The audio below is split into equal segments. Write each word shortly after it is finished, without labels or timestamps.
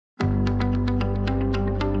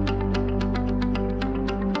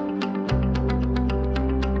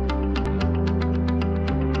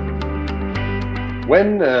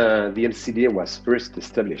When the EMCDDA was first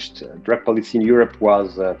established, drug policy in Europe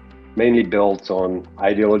was mainly built on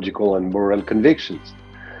ideological and moral convictions.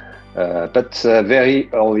 But very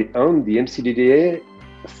early on, the EMCDDA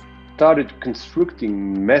started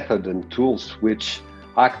constructing methods and tools which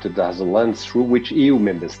acted as a lens through which EU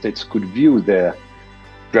member states could view their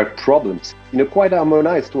drug problems in a quite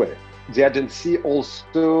harmonized way. The agency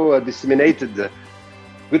also disseminated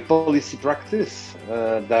good policy practice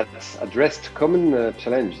that addressed common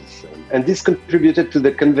challenges. And this contributed to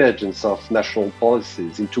the convergence of national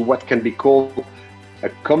policies into what can be called a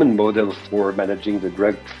common model for managing the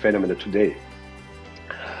drug phenomena today.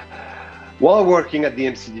 While working at the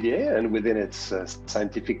EMCDDA and within its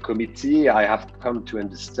scientific committee, I have come to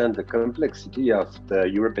understand the complexity of the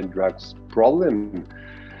European drugs problem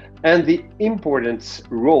and the important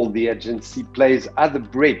role the agency plays at the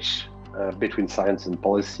bridge between science and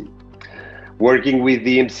policy. Working with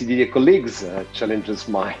the EMCDDA colleagues challenges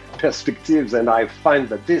my perspectives, and I find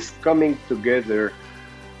that this coming together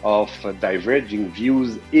of diverging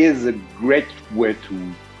views is a great way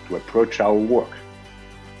to approach our work.